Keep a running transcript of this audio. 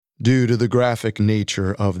Due to the graphic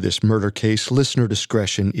nature of this murder case, listener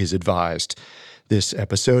discretion is advised. This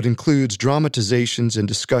episode includes dramatizations and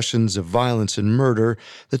discussions of violence and murder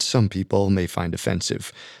that some people may find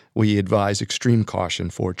offensive. We advise extreme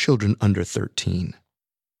caution for children under 13.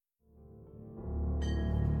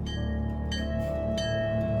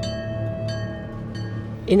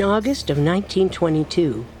 In August of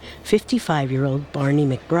 1922, 55-year-old Barney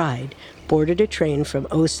McBride boarded a train from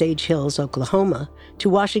Osage Hills, Oklahoma, to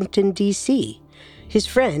Washington, D.C. His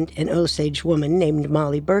friend, an Osage woman named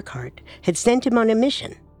Molly Burkhart, had sent him on a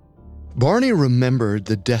mission. Barney remembered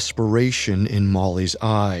the desperation in Molly's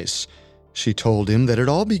eyes. She told him that it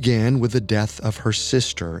all began with the death of her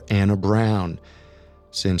sister, Anna Brown.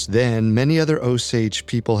 Since then, many other Osage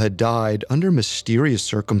people had died under mysterious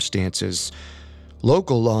circumstances.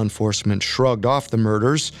 Local law enforcement shrugged off the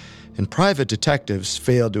murders, and private detectives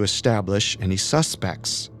failed to establish any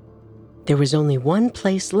suspects. There was only one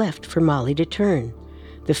place left for Molly to turn: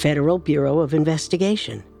 the Federal Bureau of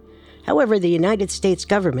Investigation. However, the United States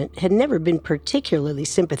government had never been particularly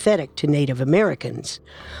sympathetic to Native Americans.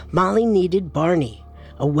 Molly needed Barney,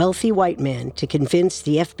 a wealthy white man, to convince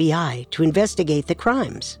the FBI to investigate the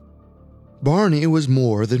crimes. Barney was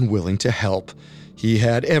more than willing to help. He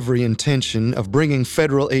had every intention of bringing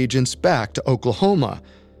federal agents back to Oklahoma,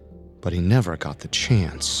 but he never got the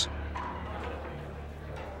chance.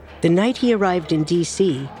 The night he arrived in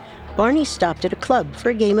D.C., Barney stopped at a club for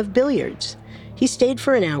a game of billiards. He stayed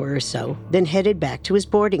for an hour or so, then headed back to his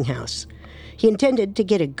boarding house. He intended to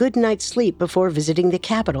get a good night's sleep before visiting the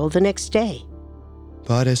Capitol the next day.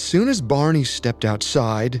 But as soon as Barney stepped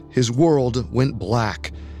outside, his world went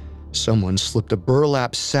black. Someone slipped a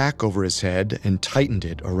burlap sack over his head and tightened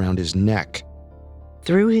it around his neck.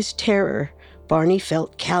 Through his terror, Barney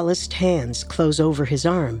felt calloused hands close over his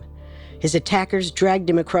arm. His attackers dragged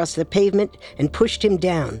him across the pavement and pushed him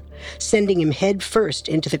down, sending him head first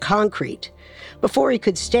into the concrete. Before he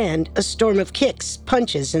could stand, a storm of kicks,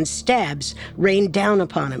 punches, and stabs rained down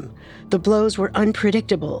upon him. The blows were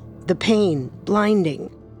unpredictable, the pain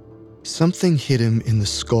blinding. Something hit him in the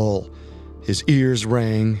skull. His ears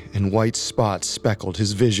rang, and white spots speckled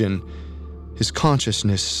his vision. His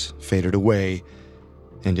consciousness faded away,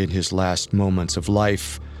 and in his last moments of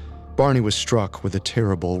life, Barney was struck with a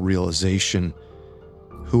terrible realization.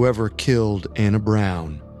 Whoever killed Anna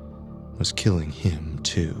Brown was killing him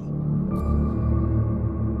too.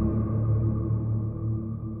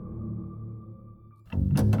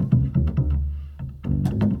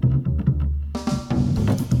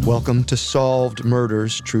 Welcome to Solved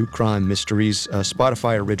Murders, True Crime Mysteries, a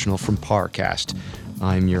Spotify original from Parcast.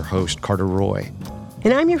 I'm your host, Carter Roy.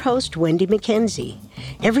 And I'm your host, Wendy McKenzie.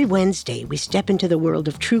 Every Wednesday, we step into the world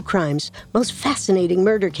of true crime's most fascinating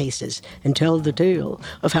murder cases and tell the tale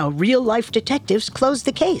of how real-life detectives close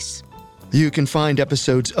the case. You can find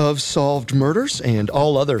episodes of Solved Murders and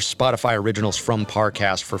all other Spotify originals from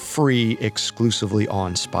Parcast for free exclusively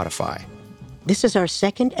on Spotify. This is our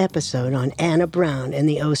second episode on Anna Brown and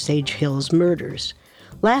the Osage Hills murders.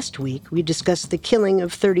 Last week, we discussed the killing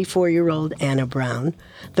of 34-year-old Anna Brown,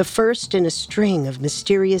 the first in a string of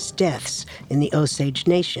mysterious deaths in the Osage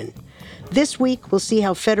Nation. This week, we'll see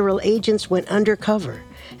how federal agents went undercover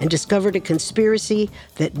and discovered a conspiracy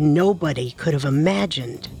that nobody could have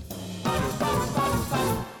imagined.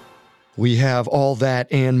 We have all that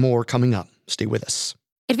and more coming up. Stay with us.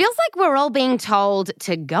 It feels like we're all being told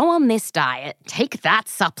to go on this diet, take that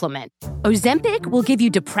supplement. Ozempic will give you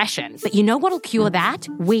depression, but you know what'll cure that?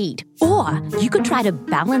 Weed. Or you could try to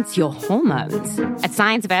balance your hormones. At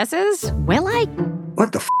Science Versus, we're like,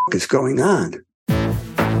 what the f*** is going on?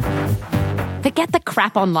 Forget the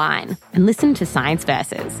crap online and listen to Science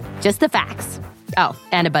Versus. Just the facts. Oh,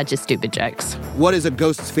 and a bunch of stupid jokes. What is a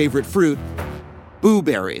ghost's favorite fruit?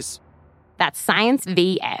 Blueberries. That's Science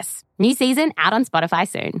VS. New season out on Spotify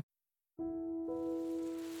soon.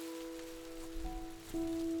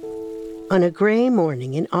 On a gray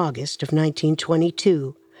morning in August of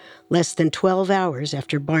 1922, less than 12 hours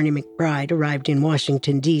after Barney McBride arrived in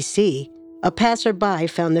Washington, D.C., a passerby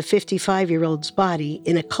found the 55-year-old's body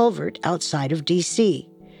in a culvert outside of D.C.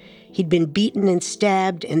 He'd been beaten and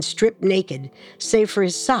stabbed and stripped naked, save for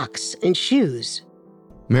his socks and shoes.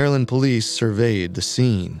 Maryland police surveyed the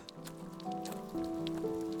scene.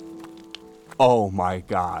 Oh my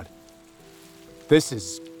God. This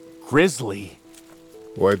is grisly.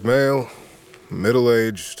 White male,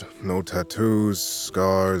 middle-aged, no tattoos,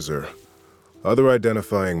 scars, or other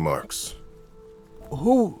identifying marks.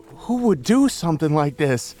 Who would do something like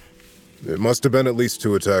this? It must have been at least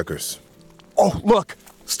 2 attackers. Oh, look!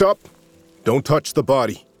 Stop! Don't touch the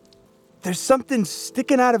body. There's something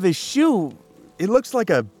sticking out of his shoe. It looks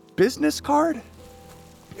like a business card?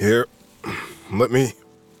 Here, let me...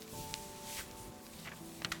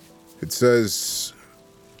 It says...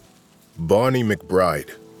 Barney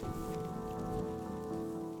McBride.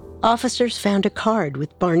 Officers found a card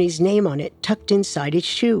with Barney's name on it tucked inside his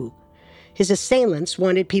shoe. His assailants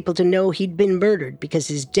wanted people to know he'd been murdered because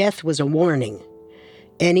his death was a warning.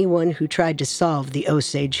 Anyone who tried to solve the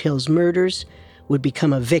Osage Hills murders would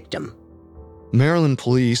become a victim. Maryland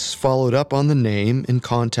police followed up on the name and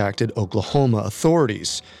contacted Oklahoma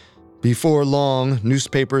authorities. Before long,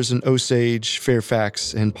 newspapers in Osage,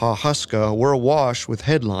 Fairfax, and Pawhuska were awash with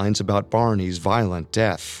headlines about Barney's violent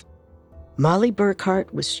death. Molly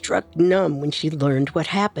Burkhart was struck numb when she learned what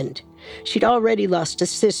happened. She'd already lost a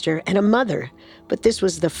sister and a mother, but this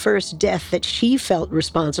was the first death that she felt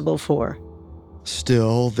responsible for.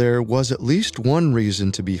 Still, there was at least one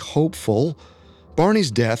reason to be hopeful.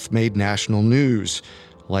 Barney's death made national news,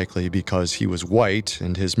 likely because he was white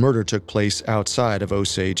and his murder took place outside of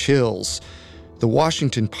Osage Hills. The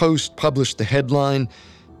Washington Post published the headline,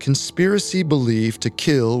 "Conspiracy Believed to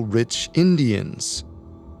Kill Rich Indians."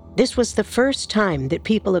 This was the first time that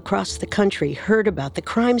people across the country heard about the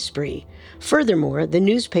crime spree. Furthermore, the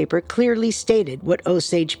newspaper clearly stated what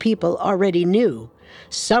Osage people already knew.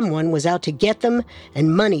 Someone was out to get them,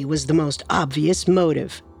 and money was the most obvious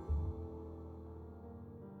motive.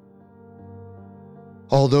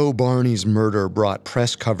 Although Barney's murder brought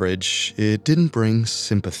press coverage, it didn't bring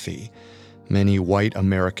sympathy. Many white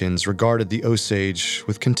Americans regarded the Osage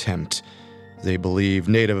with contempt. They believed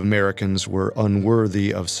Native Americans were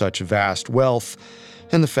unworthy of such vast wealth,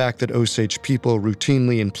 and the fact that Osage people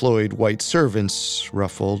routinely employed white servants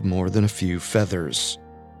ruffled more than a few feathers.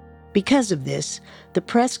 Because of this, the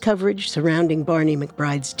press coverage surrounding Barney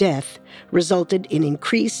McBride's death resulted in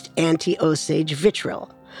increased anti-Osage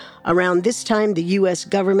vitriol. Around this time, the U.S.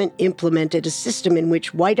 government implemented a system in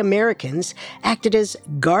which white Americans acted as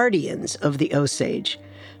guardians of the Osage,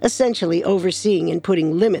 essentially overseeing and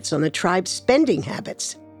putting limits on the tribe's spending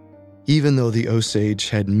habits. Even though the Osage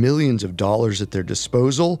had millions of dollars at their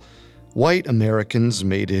disposal, white Americans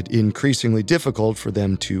made it increasingly difficult for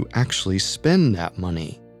them to actually spend that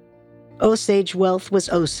money. Osage wealth was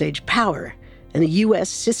Osage power, and the U.S.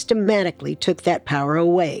 systematically took that power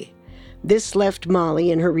away. This left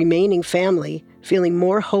Molly and her remaining family feeling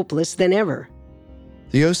more hopeless than ever.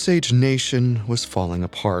 The Osage Nation was falling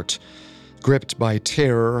apart. Gripped by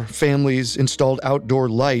terror, families installed outdoor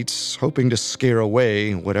lights, hoping to scare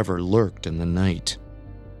away whatever lurked in the night.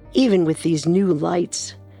 Even with these new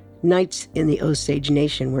lights, nights in the Osage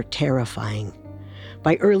Nation were terrifying.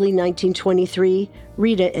 By early 1923,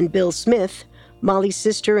 Rita and Bill Smith, Molly's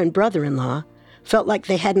sister and brother-in-law, felt like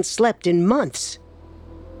they hadn't slept in months.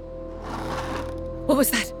 What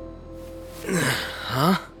was that?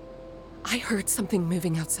 Huh? I heard something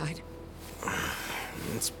moving outside.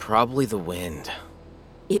 It's probably the wind.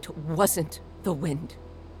 It wasn't the wind.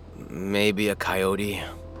 Maybe a coyote.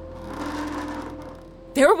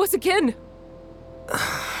 There it was again!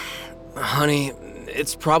 Honey,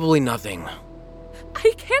 it's probably nothing.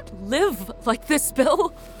 I can't live like this,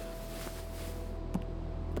 Bill.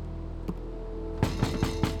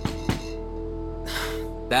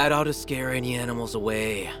 That ought to scare any animals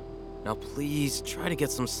away. Now please, try to get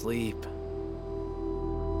some sleep.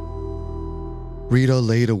 Rita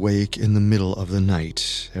laid awake in the middle of the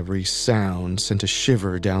night. Every sound sent a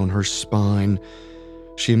shiver down her spine.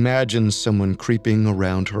 She imagined someone creeping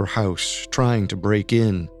around her house, trying to break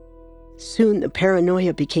in. Soon the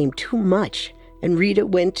paranoia became too much, and Rita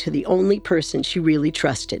went to the only person she really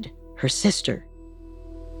trusted, her sister.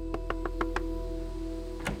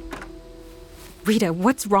 Rita,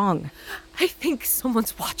 what's wrong? I think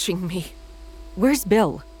someone's watching me. Where's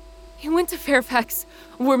Bill? He went to Fairfax.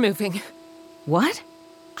 We're moving. What?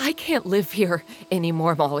 I can't live here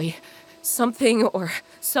anymore, Molly. Something or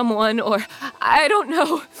someone or I don't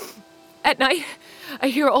know. At night, I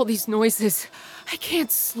hear all these noises. I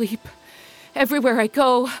can't sleep. Everywhere I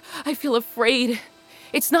go, I feel afraid.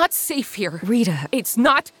 It's not safe here. Rita. It's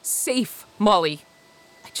not safe, Molly.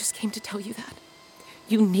 I just came to tell you that.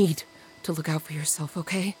 You need to look out for yourself,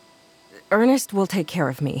 okay? Ernest will take care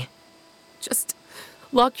of me. Just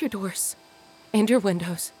lock your doors and your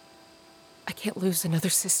windows. I can't lose another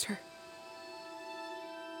sister.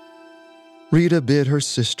 Rita bid her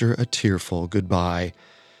sister a tearful goodbye.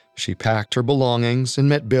 She packed her belongings and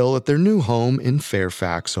met Bill at their new home in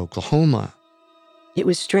Fairfax, Oklahoma. It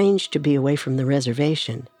was strange to be away from the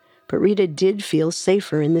reservation, but Rita did feel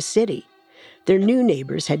safer in the city. Their new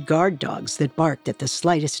neighbors had guard dogs that barked at the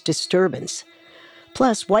slightest disturbance.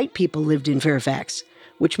 Plus, white people lived in Fairfax,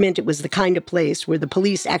 which meant it was the kind of place where the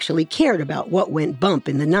police actually cared about what went bump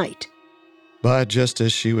in the night. But just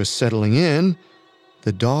as she was settling in,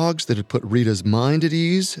 the dogs that had put Rita's mind at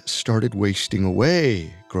ease started wasting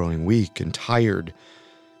away, growing weak and tired.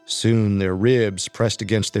 Soon their ribs pressed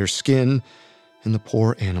against their skin, and the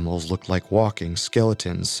poor animals looked like walking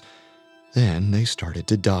skeletons. Then they started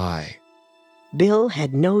to die. Bill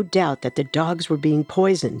had no doubt that the dogs were being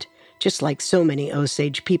poisoned, just like so many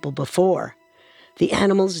Osage people before. The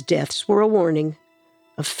animals' deaths were a warning,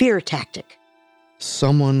 a fear tactic.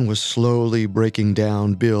 Someone was slowly breaking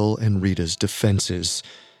down Bill and Rita's defenses,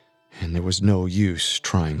 and there was no use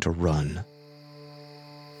trying to run.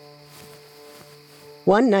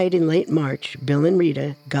 One night in late March, Bill and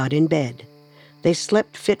Rita got in bed. They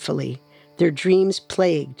slept fitfully, their dreams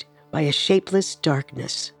plagued by a shapeless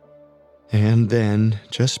darkness. And then,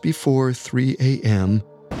 just before 3 a.m.,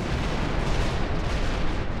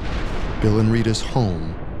 Bill and Rita's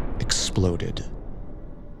home exploded.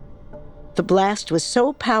 The blast was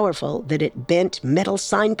so powerful that it bent metal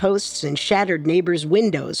signposts and shattered neighbors'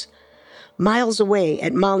 windows. Miles away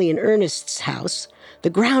at Molly and Ernest's house,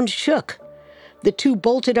 the ground shook. The two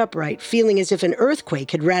bolted upright, feeling as if an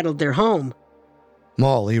earthquake had rattled their home.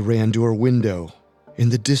 Molly ran to her window. In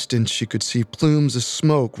the distance, she could see plumes of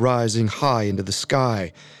smoke rising high into the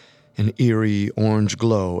sky. An eerie orange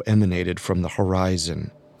glow emanated from the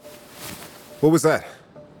horizon. What was that?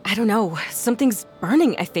 I don't know. Something's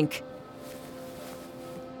burning, I think.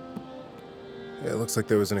 Yeah, it looks like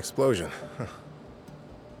there was an explosion. Huh.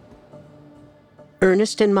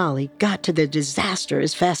 Ernest and Molly got to the disaster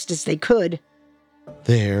as fast as they could.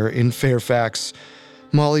 There, in Fairfax,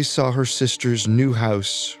 Molly saw her sister's new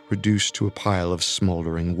house reduced to a pile of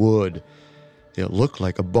smoldering wood. It looked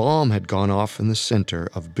like a bomb had gone off in the center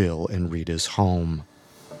of Bill and Rita's home.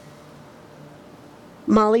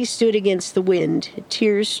 Molly stood against the wind,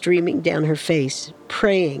 tears streaming down her face,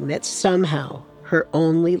 praying that somehow her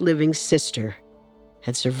only living sister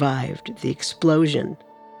had survived the explosion.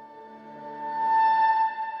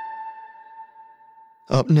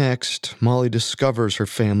 Up next, Molly discovers her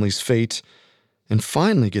family's fate and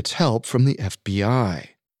finally gets help from the FBI.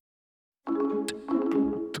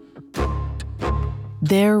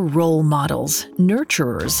 They're role models,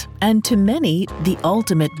 nurturers, and to many, the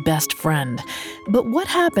ultimate best friend. But what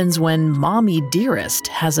happens when Mommy Dearest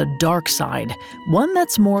has a dark side, one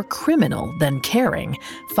that's more criminal than caring?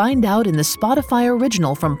 Find out in the Spotify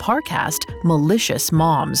original from Parcast, Malicious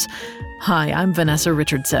Moms. Hi, I'm Vanessa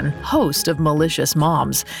Richardson, host of Malicious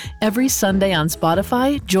Moms. Every Sunday on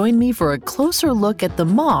Spotify, join me for a closer look at the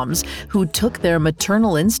moms who took their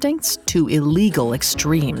maternal instincts to illegal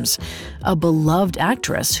extremes. A beloved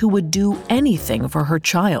actress who would do anything for her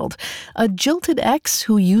child. A jilted ex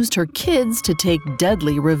who used her kids to take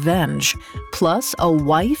deadly revenge. Plus a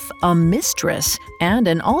wife, a mistress, and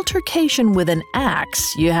an altercation with an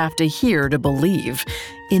axe you have to hear to believe.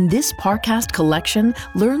 In this Parcast collection,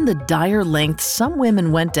 learn the dire lengths some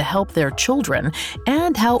women went to help their children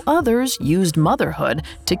and how others used motherhood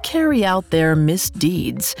to carry out their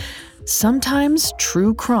misdeeds. Sometimes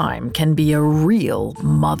true crime can be a real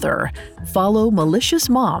mother. Follow Malicious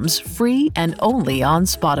Moms free and only on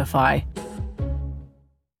Spotify.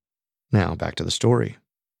 Now back to the story.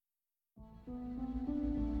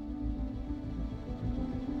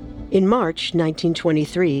 In March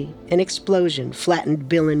 1923, an explosion flattened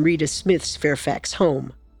Bill and Rita Smith's Fairfax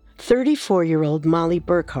home. 34-year-old Molly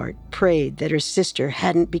Burkhart prayed that her sister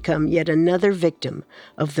hadn't become yet another victim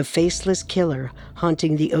of the faceless killer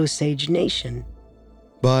haunting the Osage Nation.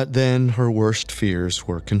 But then her worst fears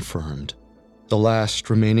were confirmed. The last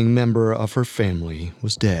remaining member of her family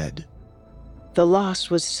was dead. The loss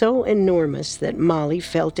was so enormous that Molly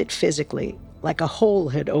felt it physically, like a hole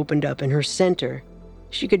had opened up in her center.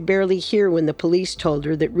 She could barely hear when the police told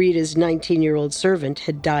her that Rita's 19-year-old servant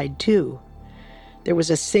had died too. There was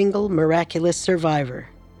a single miraculous survivor,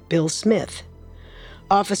 Bill Smith.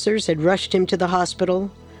 Officers had rushed him to the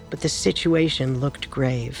hospital, but the situation looked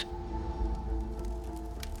grave.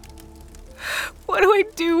 What do I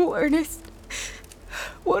do, Ernest?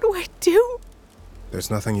 What do I do?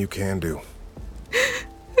 There's nothing you can do.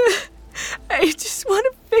 I just want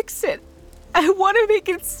to fix it. I want to make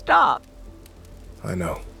it stop. I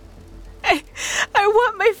know. I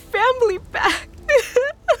want my family back.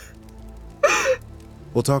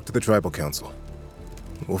 We'll talk to the tribal council.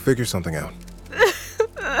 We'll figure something out.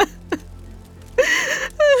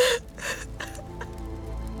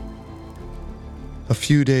 A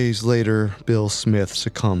few days later, Bill Smith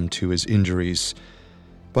succumbed to his injuries.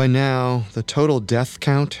 By now, the total death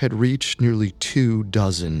count had reached nearly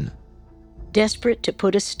 24. Desperate to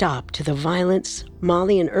put a stop to the violence,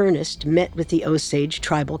 Molly and Ernest met with the Osage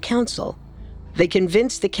Tribal Council. They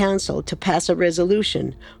convinced the council to pass a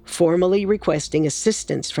resolution formally requesting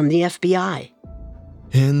assistance from the FBI.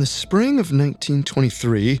 In the spring of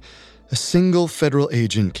 1923, a single federal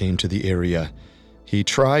agent came to the area. He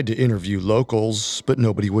tried to interview locals, but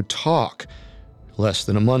nobody would talk. Less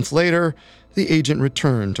than a month later, the agent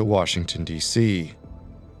returned to Washington, D.C.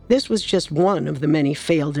 This was just one of the many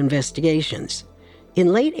failed investigations.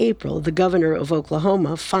 In late April, the governor of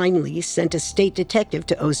Oklahoma finally sent a state detective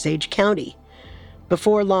to Osage County.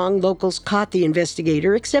 Before long, locals caught the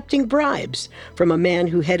investigator accepting bribes from a man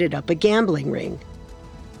who headed up a gambling ring.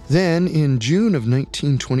 Then, in June of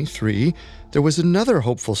 1923, there was another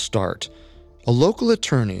hopeful start. A local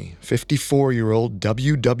attorney, 54-year-old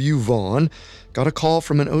W.W. Vaughn, got a call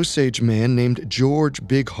from an Osage man named George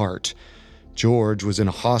Bighart. George was in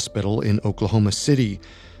a hospital in Oklahoma City,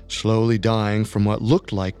 slowly dying from what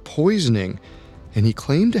looked like poisoning, and he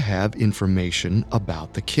claimed to have information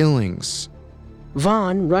about the killings.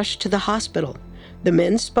 Vaughn rushed to the hospital. The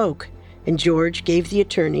men spoke, and George gave the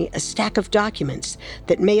attorney a stack of documents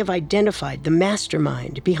that may have identified the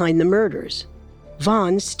mastermind behind the murders.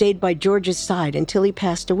 Vaughn stayed by George's side until he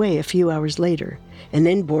passed away a few hours later, and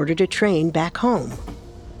then boarded a train back home.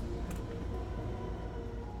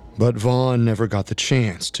 But Vaughn never got the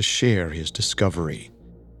chance to share his discovery.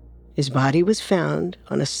 His body was found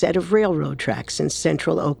on a set of railroad tracks in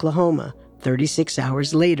central Oklahoma 36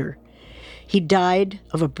 hours later. He died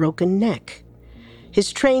of a broken neck.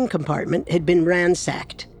 His train compartment had been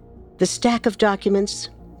ransacked. The stack of documents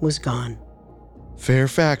was gone.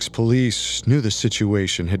 Fairfax police knew the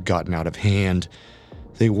situation had gotten out of hand.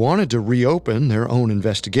 They wanted to reopen their own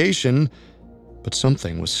investigation, but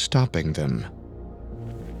something was stopping them.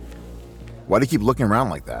 Why do you keep looking around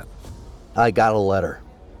like that? I got a letter.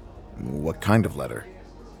 What kind of letter?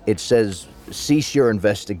 It says, cease your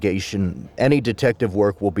investigation. Any detective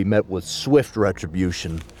work will be met with swift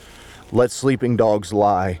retribution. Let sleeping dogs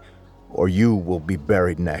lie, or you will be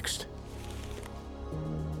buried next.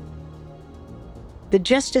 The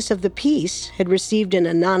justice of the peace had received an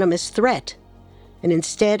anonymous threat, and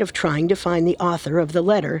instead of trying to find the author of the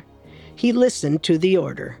letter, he listened to the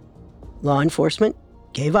order. Law enforcement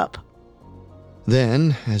gave up.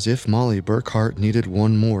 Then, as if Molly Burkhart needed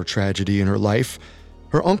one more tragedy in her life,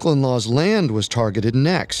 her uncle-in-law's land was targeted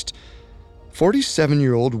next.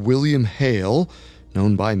 47-year-old William Hale,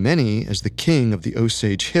 known by many as the king of the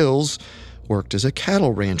Osage Hills, worked as a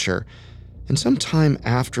cattle rancher, and sometime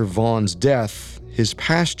after Vaughn's death, his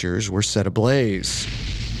pastures were set ablaze.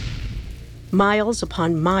 Miles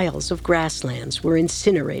upon miles of grasslands were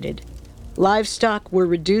incinerated. Livestock were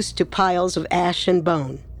reduced to piles of ash and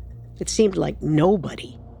bone. It seemed like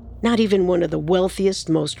nobody, not even one of the wealthiest,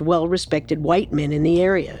 most well-respected white men in the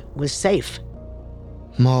area, was safe.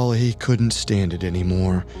 Molly couldn't stand it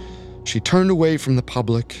anymore. She turned away from the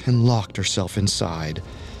public and locked herself inside.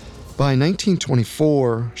 By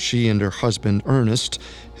 1924, she and her husband, Ernest,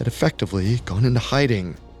 had effectively gone into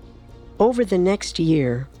hiding. Over the next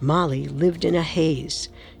year, Molly lived in a haze.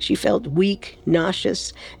 She felt weak,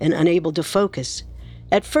 nauseous, and unable to focus.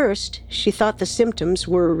 At first, she thought the symptoms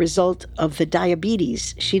were a result of the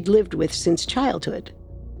diabetes she'd lived with since childhood.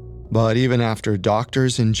 But even after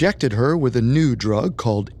doctors injected her with a new drug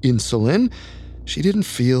called insulin, she didn't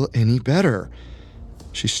feel any better.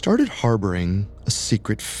 She started harboring a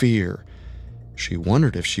secret fear. She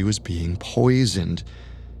wondered if she was being poisoned.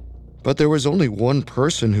 But there was only one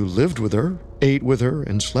person who lived with her, ate with her,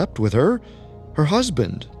 and slept with her: her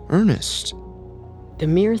husband, Ernest. The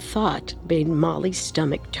mere thought made Molly's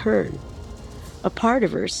stomach turn. A part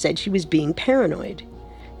of her said she was being paranoid,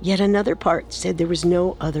 yet another part said there was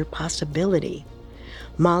no other possibility.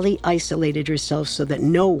 Molly isolated herself so that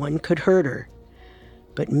no one could hurt her.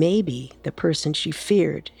 But maybe the person she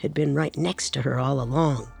feared had been right next to her all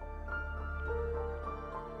along.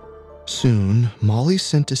 Soon, Molly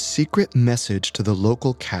sent a secret message to the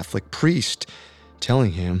local Catholic priest,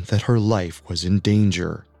 telling him that her life was in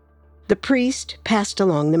danger. The priest passed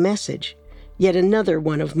along the message, yet another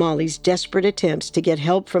one of Molly's desperate attempts to get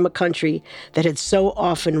help from a country that had so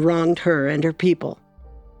often wronged her and her people.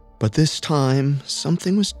 But this time,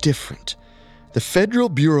 something was different. The Federal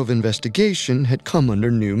Bureau of Investigation had come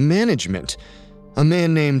under new management. A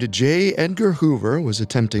man named J. Edgar Hoover was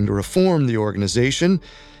attempting to reform the organization,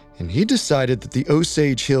 and he decided that the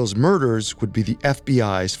Osage Hills murders would be the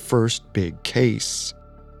FBI's first big case.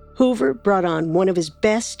 Hoover brought on one of his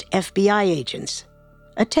best FBI agents,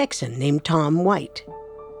 a Texan named Tom White.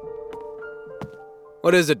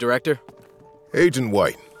 What is it, Director? Agent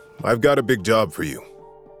White, I've got a big job for you.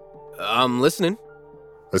 I'm listening.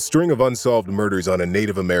 A string of unsolved murders on a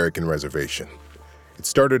Native American reservation. It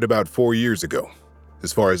started about 4 years ago.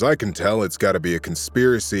 As far as I can tell, it's gotta be a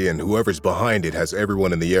conspiracy, and whoever's behind it has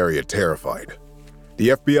everyone in the area terrified. The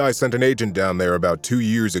FBI sent an agent down there about 2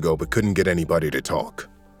 years ago but couldn't get anybody to talk.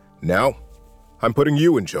 Now, I'm putting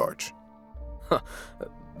you in charge.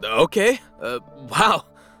 Okay. Wow.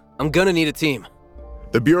 I'm gonna need a team.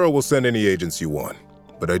 The Bureau will send any agents you want,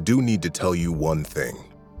 but I do need to tell you one thing.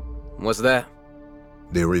 What's that?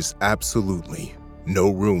 There is absolutely no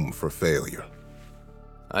room for failure.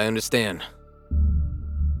 I understand.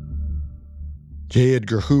 J.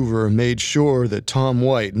 Edgar Hoover made sure that Tom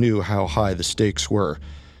White knew how high the stakes were.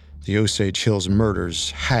 The Osage Hills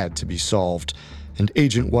murders had to be solved, and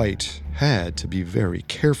Agent White had to be very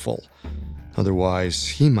careful. Otherwise,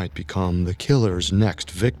 he might become the killer's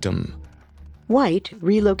next victim. White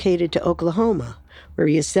relocated to Oklahoma, where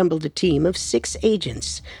he assembled a team of 6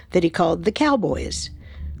 agents that he called the Cowboys.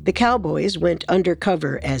 The Cowboys went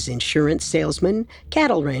undercover as insurance salesmen,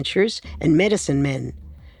 cattle ranchers, and medicine men.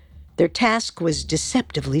 Their task was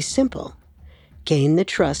deceptively simple: gain the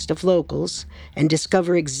trust of locals and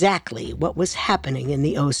discover exactly what was happening in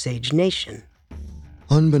the Osage Nation.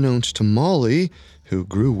 Unbeknownst to Molly, who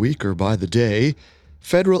grew weaker by the day,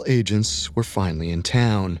 federal agents were finally in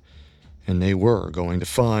town, and they were going to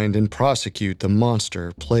find and prosecute the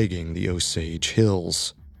monster plaguing the Osage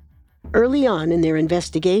Hills. Early on in their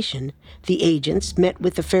investigation, the agents met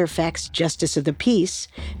with the Fairfax Justice of the Peace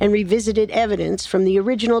and revisited evidence from the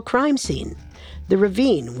original crime scene, the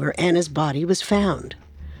ravine where Anna's body was found.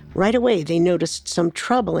 Right away, they noticed some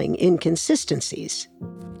troubling inconsistencies.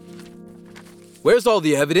 Where's all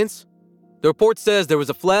the evidence? The report says there was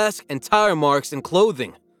a flask and tire marks and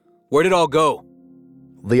clothing. Where'd it all go?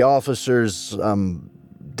 The officers,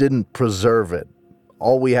 didn't preserve it.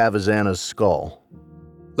 All we have is Anna's skull.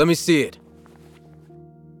 Let me see it.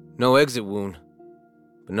 No exit wound,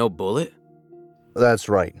 but no bullet? That's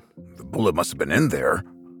right. The bullet must have been in there.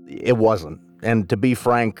 It wasn't. And to be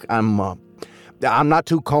frank, I'm not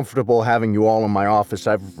too comfortable having you all in my office.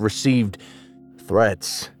 I've received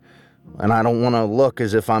threats, and I don't want to look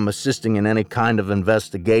as if I'm assisting in any kind of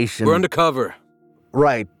investigation. We're undercover.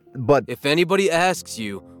 Right, but... If anybody asks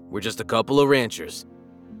you, we're just a couple of ranchers.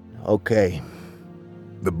 Okay.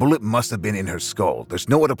 The bullet must have been in her skull. There's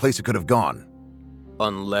no other place it could have gone.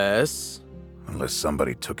 Unless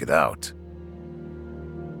somebody took it out.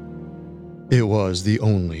 It was the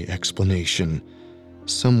only explanation.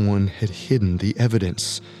 Someone had hidden the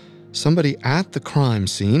evidence. Somebody at the crime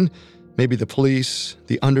scene, maybe the police,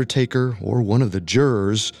 the undertaker, or one of the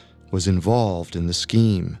jurors, was involved in the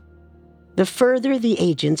scheme. The further the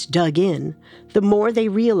agents dug in, the more they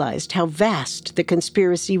realized how vast the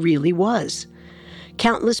conspiracy really was.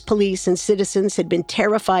 Countless police and citizens had been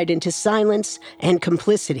terrified into silence and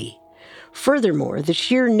complicity. Furthermore, the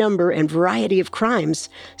sheer number and variety of crimes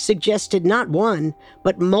suggested not one,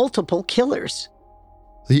 but multiple killers.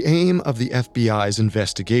 The aim of the FBI's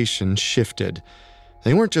investigation shifted.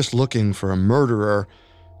 They weren't just looking for a murderer,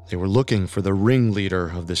 they were looking for the ringleader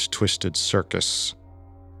of this twisted circus.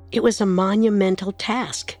 It was a monumental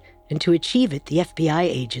task, and to achieve it, the FBI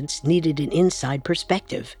agents needed an inside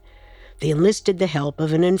perspective. They enlisted the help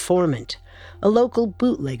of an informant, a local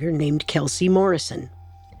bootlegger named Kelsey Morrison.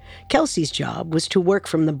 Kelsey's job was to work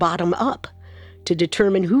from the bottom up, to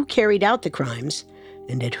determine who carried out the crimes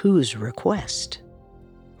and at whose request.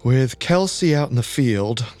 With Kelsey out in the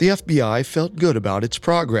field, the FBI felt good about its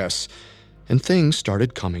progress, and things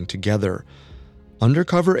started coming together.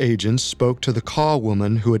 Undercover agents spoke to the call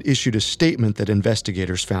woman who had issued a statement that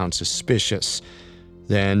investigators found suspicious.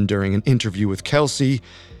 Then, during an interview with Kelsey,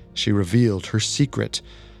 she revealed her secret.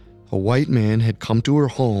 A white man had come to her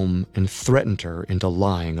home and threatened her into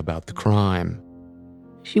lying about the crime.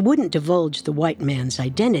 She wouldn't divulge the white man's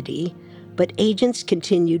identity, but agents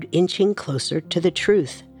continued inching closer to the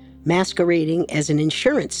truth. Masquerading as an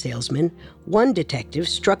insurance salesman, one detective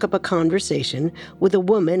struck up a conversation with a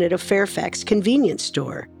woman at a Fairfax convenience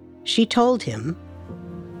store. She told him,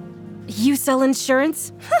 "You sell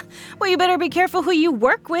insurance? Well, you better be careful who you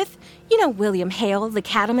work with. You know William Hale, the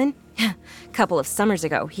cattleman? A couple of summers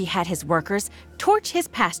ago, he had his workers torch his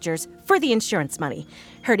pastures for the insurance money.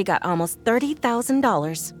 Heard he got almost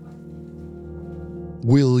 $30,000.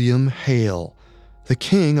 William Hale, the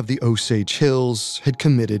king of the Osage Hills, had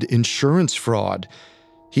committed insurance fraud.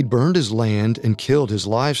 He'd burned his land and killed his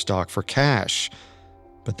livestock for cash.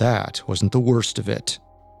 But that wasn't the worst of it.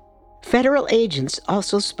 Federal agents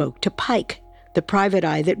also spoke to Pike, the private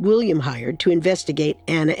eye that William hired to investigate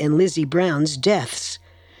Anna and Lizzie Brown's deaths.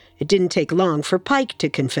 It didn't take long for Pike to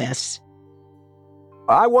confess.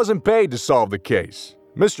 I wasn't paid to solve the case.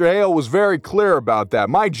 Mr. Hale was very clear about that.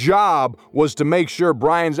 My job was to make sure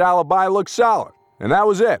Brian's alibi looked solid, and that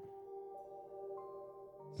was it.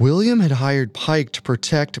 William had hired Pike to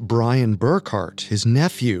protect Brian Burkhart, his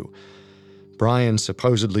nephew. Brian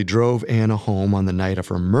supposedly drove Anna home on the night of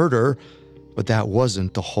her murder, but that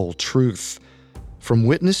wasn't the whole truth. From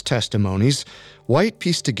witness testimonies, White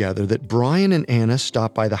pieced together that Brian and Anna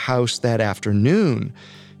stopped by the house that afternoon,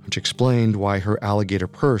 which explained why her alligator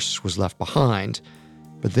purse was left behind.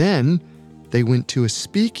 But then, they went to a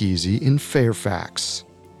speakeasy in Fairfax.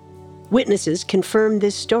 Witnesses confirmed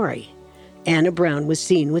this story. Anna Brown was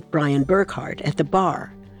seen with Brian Burkhart at the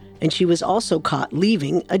bar, and she was also caught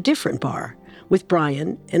leaving a different bar with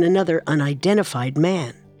Brian and another unidentified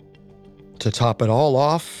man. To top it all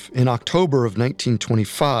off, in October of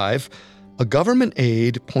 1925, a government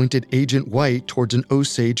aide pointed Agent White towards an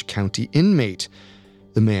Osage County inmate.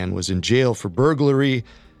 The man was in jail for burglary,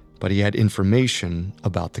 but he had information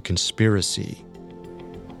about the conspiracy.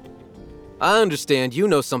 I understand you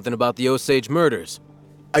know something about the Osage murders.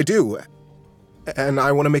 I do, and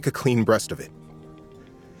I want to make a clean breast of it.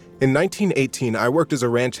 In 1918, I worked as a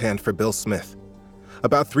ranch hand for Bill Smith.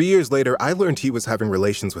 About 3 years later, I learned he was having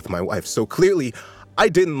relations with my wife, so clearly, I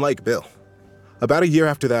didn't like Bill. About a year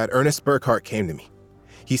after that, Ernest Burkhart came to me.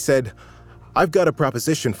 He said, "I've got a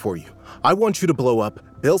proposition for you. I want you to blow up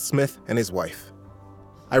Bill Smith and his wife."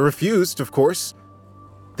 I refused, of course.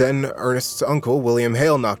 Then Ernest's uncle, William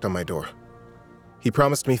Hale, knocked on my door. He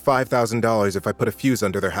promised me $5,000 if I put a fuse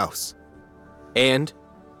under their house. And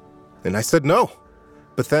I said no.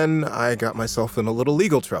 But then I got myself in a little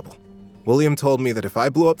legal trouble. William told me that if I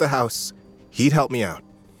blew up the house, he'd help me out.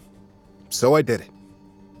 So I did it.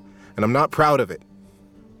 And I'm not proud of it,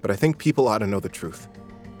 but I think people ought to know the truth.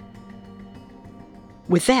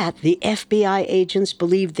 With that, the FBI agents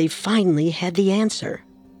believed they finally had the answer.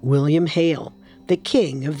 William Hale, the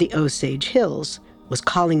king of the Osage Hills, was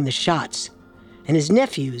calling the shots, and his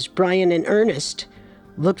nephews, Brian and Ernest,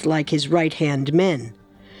 looked like his right-hand men.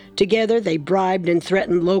 Together, they bribed and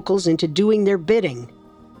threatened locals into doing their bidding.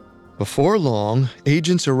 Before long,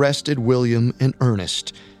 agents arrested William and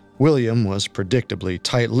Ernest. William was predictably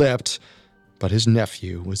tight-lipped, but his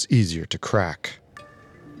nephew was easier to crack.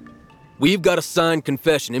 We've got a signed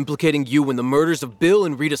confession implicating you in the murders of Bill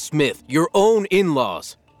and Rita Smith, your own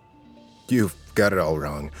in-laws. You've got it all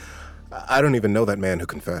wrong. I don't even know that man who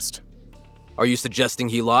confessed. Are you suggesting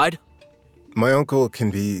he lied? My uncle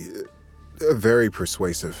can be very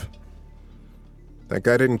persuasive. That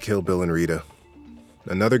guy didn't kill Bill and Rita.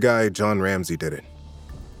 Another guy, John Ramsey, did it.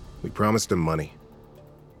 We promised him money.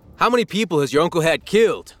 How many people has your uncle had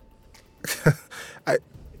killed?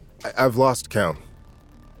 I've lost count.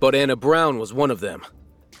 But Anna Brown was one of them.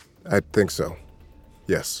 I think so.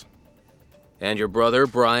 Yes. And your brother,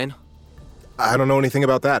 Brian? I don't know anything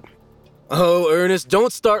about that. Oh, Ernest,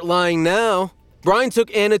 don't start lying now. Brian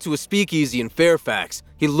took Anna to a speakeasy in Fairfax.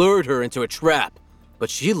 He lured her into a trap, but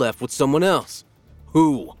she left with someone else.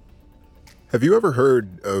 Who? Have you ever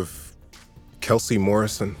heard of Kelsey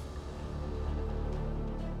Morrison?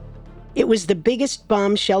 It was the biggest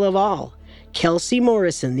bombshell of all. Kelsey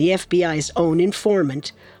Morrison, the FBI's own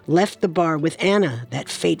informant, left the bar with Anna that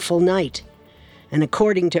fateful night. And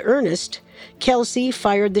according to Ernest, Kelsey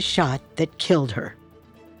fired the shot that killed her.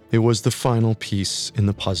 It was the final piece in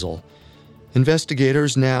the puzzle.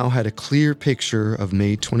 Investigators now had a clear picture of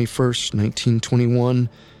May 21st, 1921,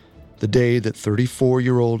 the day that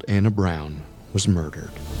 34-year-old Anna Brown was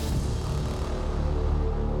murdered.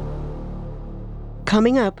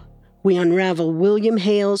 Coming up, we unravel William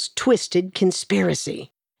Hale's twisted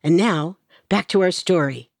conspiracy. And now, back to our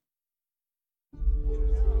story.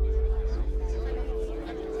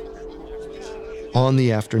 On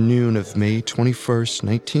the afternoon of May 21st,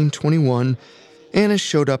 1921, Anna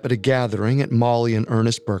showed up at a gathering at Molly and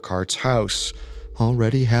Ernest Burkhart's house,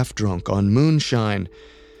 already half drunk on moonshine.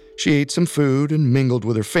 She ate some food and mingled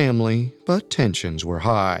with her family, but tensions were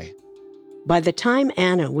high. By the time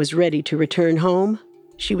Anna was ready to return home,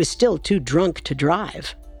 she was still too drunk to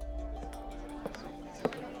drive.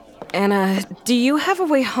 Anna, do you have a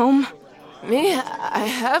way home? Me? I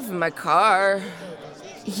have my car.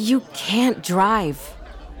 You can't drive.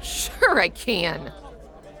 Sure I can.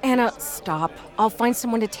 Anna, stop. I'll find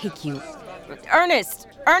someone to take you. Ernest,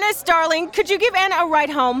 darling, could you give Anna a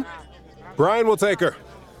ride home? Brian will take her.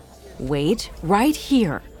 Wait, right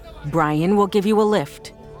here. Brian will give you a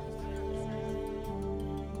lift.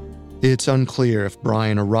 It's unclear if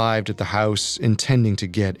Brian arrived at the house intending to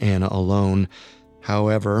get Anna alone.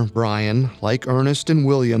 However, Brian, like Ernest and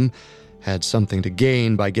William, had something to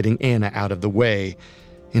gain by getting Anna out of the way.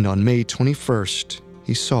 And on May 21st,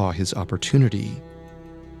 he saw his opportunity.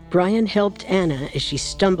 Brian helped Anna as she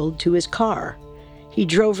stumbled to his car. He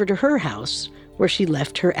drove her to her house, where she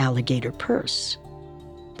left her alligator purse.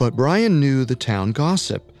 But Brian knew the town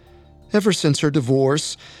gossip. Ever since her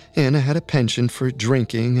divorce, Anna had a penchant for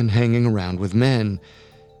drinking and hanging around with men.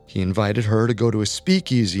 He invited her to go to a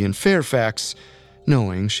speakeasy in Fairfax,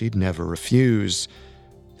 knowing she'd never refuse.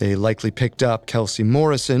 They likely picked up Kelsey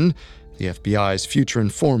Morrison, the FBI's future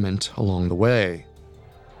informant, along the way.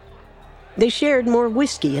 They shared more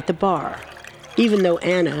whiskey at the bar. Even though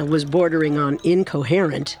Anna was bordering on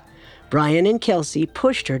incoherent, Brian and Kelsey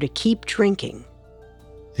pushed her to keep drinking.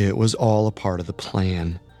 It was all a part of the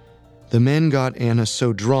plan. The men got Anna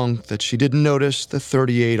so drunk that she didn't notice the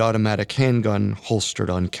 .38 automatic handgun holstered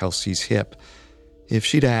on Kelsey's hip. If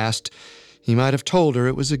she'd asked, he might have told her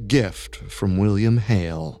it was a gift from William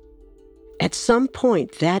Hale. At some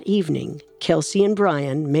point that evening, Kelsey and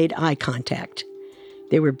Brian made eye contact.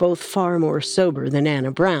 They were both far more sober than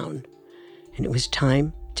Anna Brown, and it was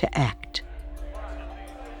time to act.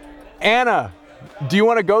 Anna, do you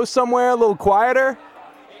want to go somewhere a little quieter?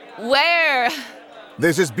 Where?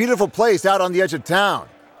 There's this beautiful place out on the edge of town.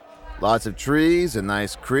 Lots of trees, a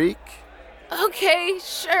nice creek. Okay,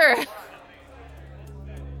 sure.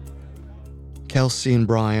 Kelsey and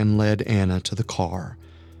Brian led Anna to the car.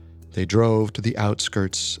 They drove to the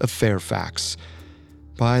outskirts of Fairfax.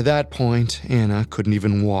 By that point, Anna couldn't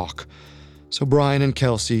even walk, so Brian and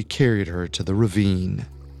Kelsey carried her to the ravine.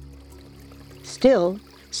 Still,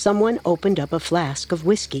 someone opened up a flask of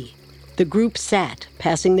whiskey. The group sat,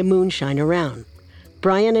 passing the moonshine around.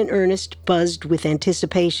 Brian and Ernest buzzed with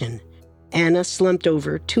anticipation. Anna slumped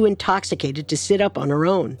over, too intoxicated to sit up on her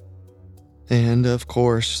own. And, of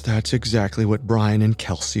course, that's exactly what Brian and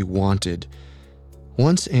Kelsey wanted.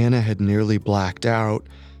 Once Anna had nearly blacked out,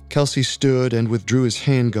 Kelsey stood and withdrew his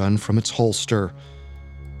handgun from its holster.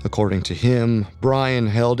 According to him, Brian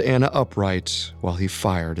held Anna upright while he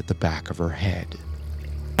fired at the back of her head.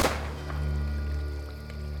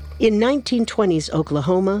 In 1920s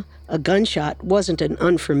Oklahoma, a gunshot wasn't an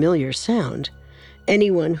unfamiliar sound.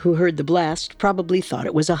 Anyone who heard the blast probably thought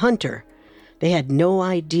it was a hunter. They had no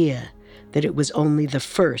idea that it was only the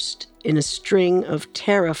first in a string of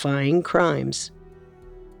terrifying crimes.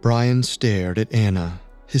 Brian stared at Anna,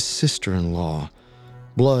 his sister-in-law.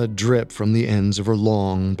 Blood dripped from the ends of her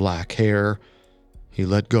long black hair. He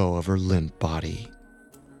let go of her limp body.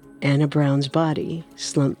 Anna Brown's body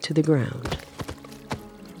slumped to the ground.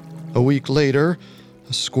 A week later,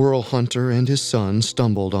 a squirrel hunter and his son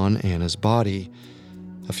stumbled on Anna's body.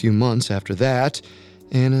 A few months after that,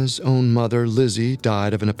 Anna's own mother, Lizzie,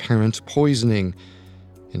 died of an apparent poisoning.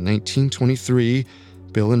 In 1923,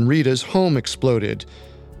 Bill and Rita's home exploded.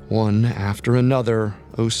 One after another,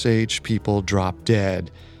 Osage people dropped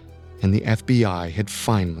dead, and the FBI had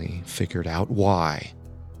finally figured out why.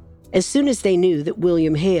 As soon as they knew that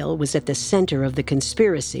William Hale was at the center of the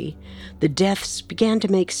conspiracy, the deaths began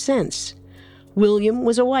to make sense. William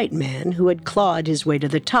was a white man who had clawed his way to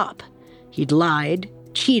the top. He'd lied,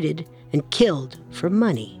 cheated, and killed for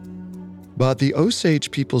money. But the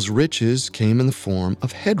Osage people's riches came in the form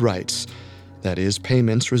of head rights, that is,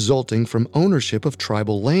 payments resulting from ownership of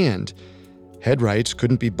tribal land. Head rights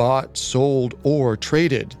couldn't be bought, sold, or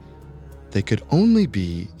traded. They could only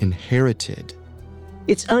be inherited.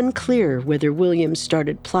 It's unclear whether William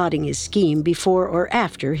started plotting his scheme before or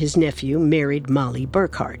after his nephew married Molly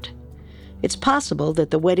Burkhart. It's possible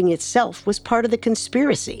that the wedding itself was part of the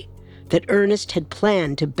conspiracy, that Ernest had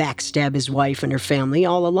planned to backstab his wife and her family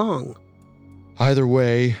all along. Either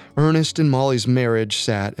way, Ernest and Molly's marriage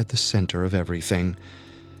sat at the center of everything.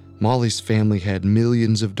 Molly's family had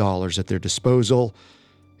millions of dollars at their disposal,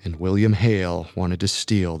 and William Hale wanted to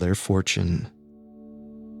steal their fortune.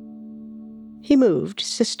 He moved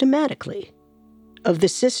systematically. Of the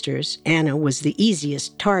sisters, Anna was the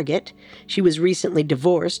easiest target. She was recently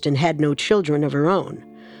divorced and had no children of her own.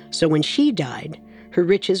 So when she died, her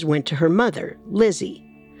riches went to her mother, Lizzie.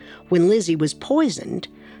 When Lizzie was poisoned,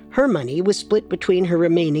 her money was split between her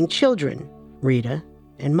remaining children, Rita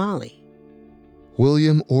and Molly.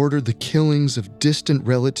 William ordered the killings of distant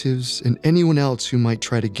relatives and anyone else who might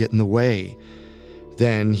try to get in the way.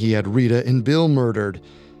 Then he had Rita and Bill murdered.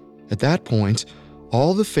 At that point,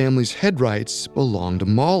 all the family's head rights belonged to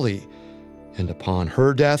Molly, and upon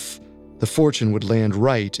her death, the fortune would land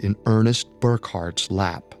right in Ernest Burkhart's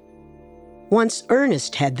lap. Once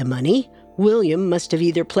Ernest had the money, William must have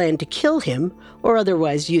either planned to kill him or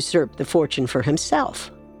otherwise usurp the fortune for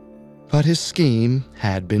himself. But his scheme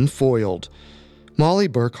had been foiled. Molly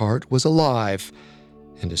Burkhart was alive,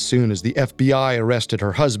 and as soon as the FBI arrested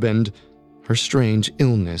her husband, her strange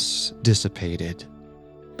illness dissipated.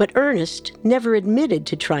 But Ernest never admitted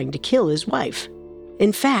to trying to kill his wife.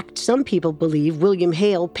 In fact, some people believe William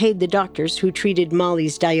Hale paid the doctors who treated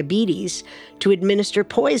Molly's diabetes to administer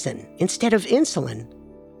poison instead of insulin.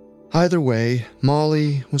 Either way,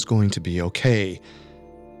 Molly was going to be okay.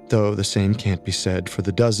 Though the same can't be said for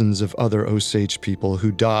the dozens of other Osage people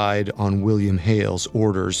who died on William Hale's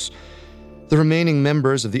orders. The remaining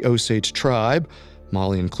members of the Osage tribe,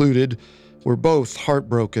 Molly included, were both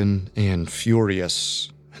heartbroken and furious,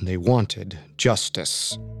 and they wanted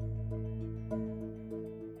justice.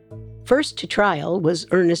 First to trial was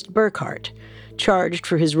Ernest Burkhart, charged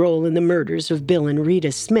for his role in the murders of Bill and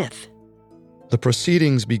Rita Smith. The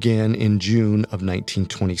proceedings began in June of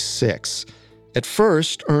 1926. At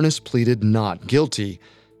first, Ernest pleaded not guilty,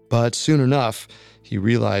 but soon enough, he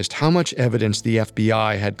realized how much evidence the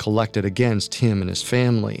FBI had collected against him and his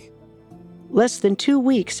family. Less than 2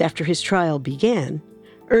 weeks after his trial began,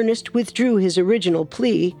 Ernest withdrew his original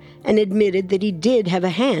plea and admitted that he did have a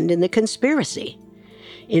hand in the conspiracy.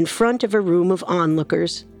 In front of a room of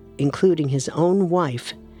onlookers, including his own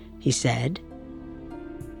wife, he said,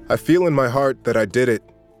 "I feel in my heart that I did it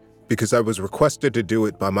because I was requested to do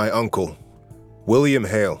it by my uncle, William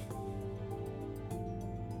Hale."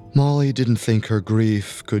 Molly didn't think her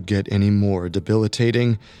grief could get any more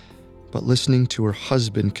debilitating, but listening to her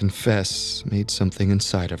husband confess made something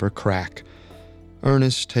inside of her crack.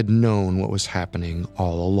 Ernest had known what was happening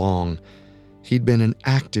all along. He'd been an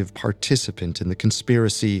active participant in the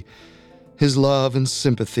conspiracy. His love and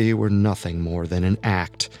sympathy were nothing more than an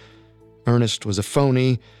act. Ernest was a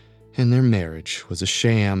phony, and their marriage was a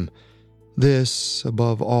sham. This,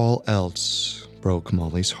 above all else, broke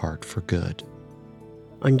Molly's heart for good.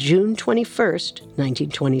 On June 21st,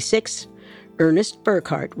 1926, Ernest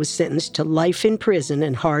Burkhart was sentenced to life in prison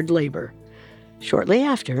and hard labor. Shortly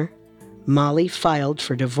after, Molly filed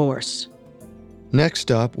for divorce.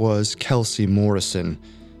 Next up was Kelsey Morrison.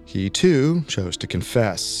 He, too, chose to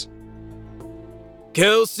confess.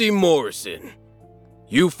 Kelsey Morrison,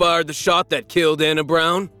 you fired the shot that killed Anna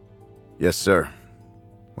Brown? Yes, sir.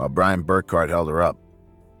 While Brian Burkhart held her up.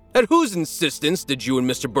 At whose insistence did you and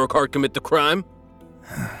Mr. Burkhart commit the crime?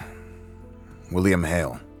 William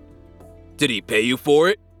Hale. Did he pay you for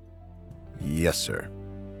it? Yes, sir.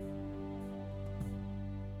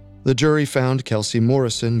 The jury found Kelsey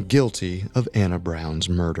Morrison guilty of Anna Brown's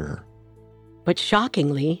murder. But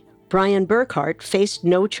shockingly, Brian Burkhart faced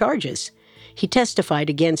no charges. He testified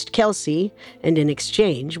against Kelsey and in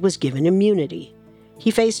exchange was given immunity.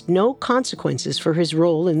 He faced no consequences for his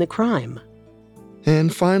role in the crime.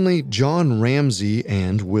 And finally, John Ramsey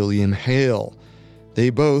and William Hale.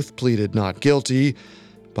 They both pleaded not guilty,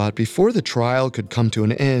 but before the trial could come to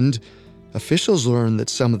an end, officials learned that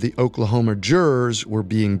some of the Oklahoma jurors were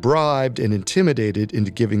being bribed and intimidated into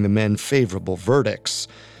giving the men favorable verdicts.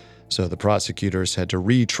 So the prosecutors had to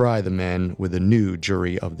retry the men with a new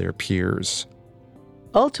jury of their peers.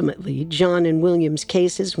 Ultimately, John and William's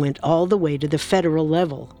cases went all the way to the federal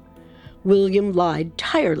level. William lied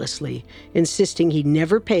tirelessly, insisting he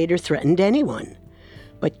never paid or threatened anyone.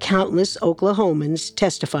 But countless Oklahomans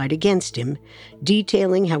testified against him,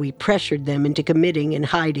 detailing how he pressured them into committing and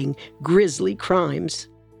hiding grisly crimes.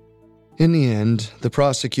 In the end, the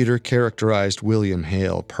prosecutor characterized William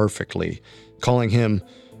Hale perfectly, calling him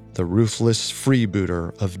the ruthless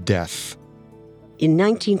freebooter of death. In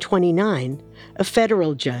 1929, a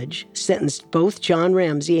federal judge sentenced both John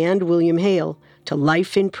Ramsey and William Hale to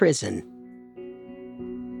life in prison.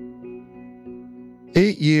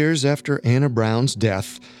 8 years after Anna Brown's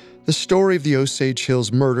death, the story of the Osage Hills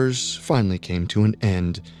murders finally came to an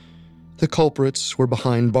end. The culprits were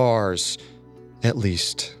behind bars, at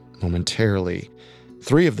least momentarily.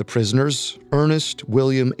 3 of the prisoners, Ernest,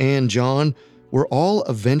 William, and John, were all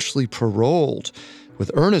eventually paroled,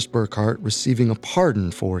 with Ernest Burkhart receiving a pardon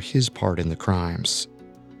for his part in the crimes.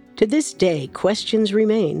 To this day, questions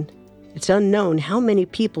remain. It's unknown how many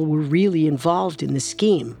people were really involved in the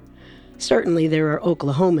scheme. Certainly there are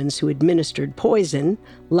Oklahomans who administered poison,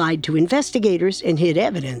 lied to investigators, and hid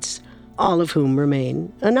evidence, all of whom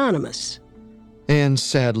remain anonymous. And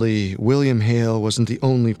sadly, William Hale wasn't the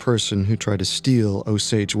only person who tried to steal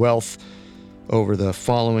Osage wealth. Over the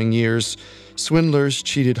following years, swindlers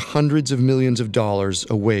cheated hundreds of millions of dollars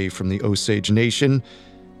away from the Osage Nation.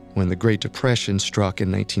 When the Great Depression struck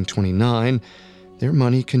in 1929, their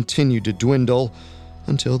money continued to dwindle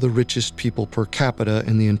until the richest people per capita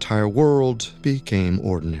in the entire world became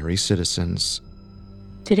ordinary citizens.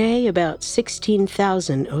 Today, about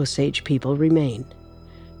 16,000 Osage people remain.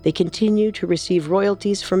 They continue to receive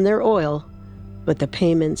royalties from their oil, but the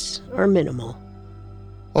payments are minimal.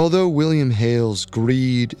 Although William Hale's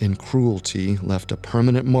greed and cruelty left a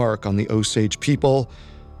permanent mark on the Osage people,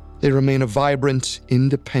 they remain a vibrant,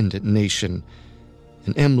 independent nation,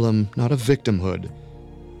 an emblem not of victimhood,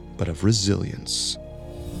 but of resilience.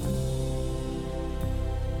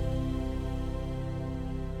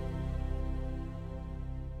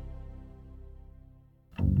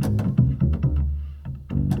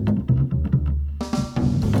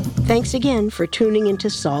 Thanks again for tuning into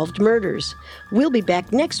Solved Murders. We'll be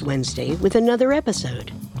back next Wednesday with another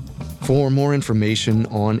episode. For more information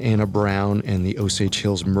on Anna Brown and the Osage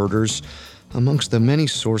Hills murders, amongst the many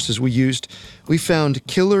sources we used, we found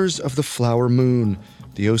Killers of the Flower Moon,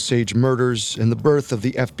 The Osage Murders, and the Birth of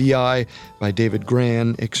the FBI by David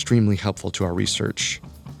Gran, extremely helpful to our research.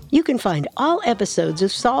 You can find all episodes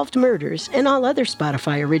of Solved Murders and all other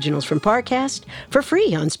Spotify originals from Parcast for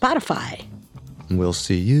free on Spotify. We'll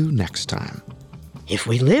see you next time. If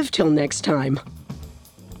we live till next time.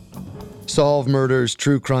 Solve Murders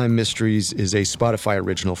True Crime Mysteries is a Spotify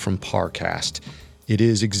original from Parcast. It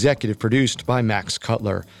is executive produced by Max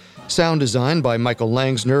Cutler. Sound design by Michael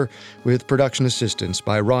Langsner, with production assistance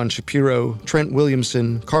by Ron Shapiro, Trent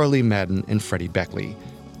Williamson, Carly Madden, and Freddie Beckley.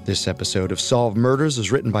 This episode of Solved Murders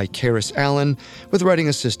is written by Karis Allen, with writing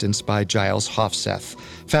assistance by Giles Hofseth,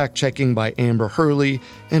 fact-checking by Amber Hurley,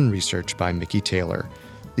 and research by Mickey Taylor.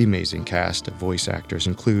 The amazing cast of voice actors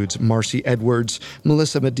includes Marcy Edwards,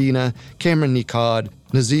 Melissa Medina, Cameron Nicod,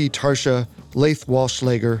 Nazee Tarsha, Laith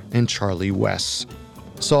Walschlager, and Charlie Wess.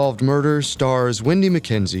 Solved Murders stars Wendy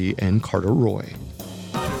McKenzie and Carter Roy.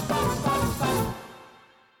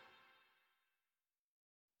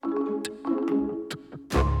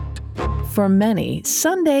 For many,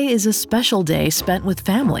 Sunday is a special day spent with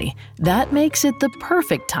family. That makes it the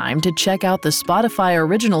perfect time to check out the Spotify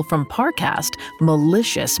original from Parcast,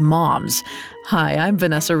 Malicious Moms. Hi, I'm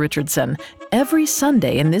Vanessa Richardson. Every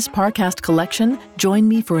Sunday in this Parcast collection, join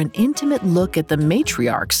me for an intimate look at the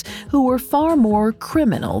matriarchs who were far more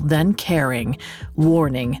criminal than caring.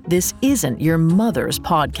 Warning, this isn't your mother's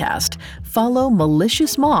podcast. Follow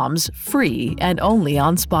Malicious Moms free and only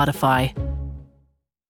on Spotify.